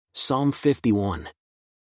Psalm 51.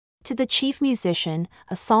 To the chief musician,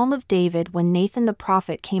 a psalm of David when Nathan the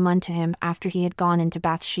prophet came unto him after he had gone into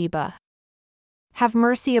Bathsheba. Have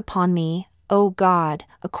mercy upon me, O God,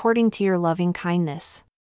 according to your loving kindness.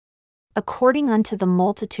 According unto the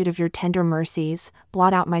multitude of your tender mercies,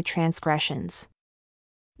 blot out my transgressions.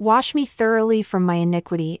 Wash me thoroughly from my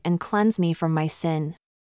iniquity and cleanse me from my sin.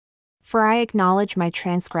 For I acknowledge my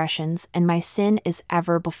transgressions, and my sin is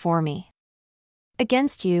ever before me.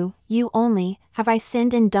 Against you, you only, have I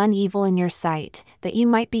sinned and done evil in your sight, that you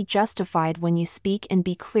might be justified when you speak and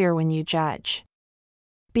be clear when you judge.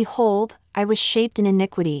 Behold, I was shaped in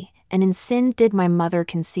iniquity, and in sin did my mother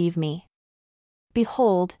conceive me.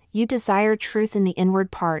 Behold, you desire truth in the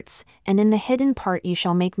inward parts, and in the hidden part you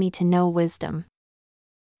shall make me to know wisdom.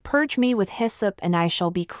 Purge me with hyssop and I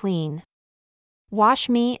shall be clean. Wash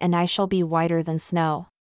me and I shall be whiter than snow.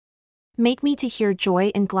 Make me to hear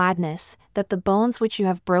joy and gladness, that the bones which you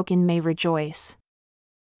have broken may rejoice.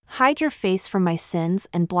 Hide your face from my sins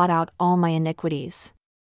and blot out all my iniquities.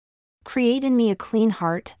 Create in me a clean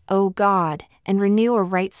heart, O God, and renew a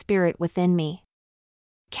right spirit within me.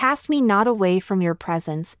 Cast me not away from your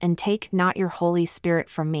presence and take not your Holy Spirit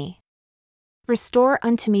from me. Restore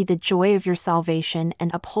unto me the joy of your salvation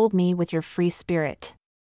and uphold me with your free spirit.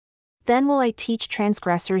 Then will I teach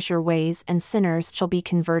transgressors your ways, and sinners shall be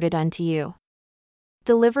converted unto you.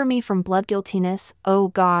 Deliver me from blood guiltiness, O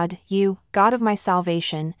God, you, God of my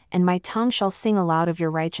salvation, and my tongue shall sing aloud of your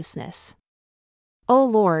righteousness. O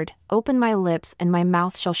Lord, open my lips and my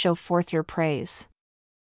mouth shall show forth your praise.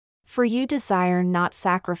 For you desire not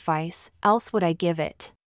sacrifice, else would I give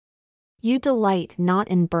it. You delight not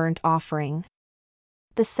in burnt offering.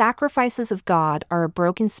 The sacrifices of God are a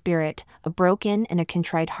broken spirit, a broken and a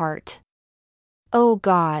contrite heart. O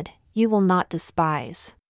God, you will not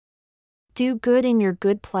despise. Do good in your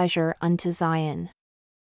good pleasure unto Zion.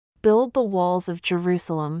 Build the walls of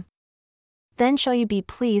Jerusalem. Then shall you be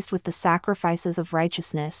pleased with the sacrifices of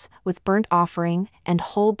righteousness, with burnt offering and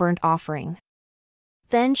whole burnt offering.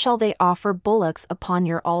 Then shall they offer bullocks upon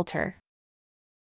your altar.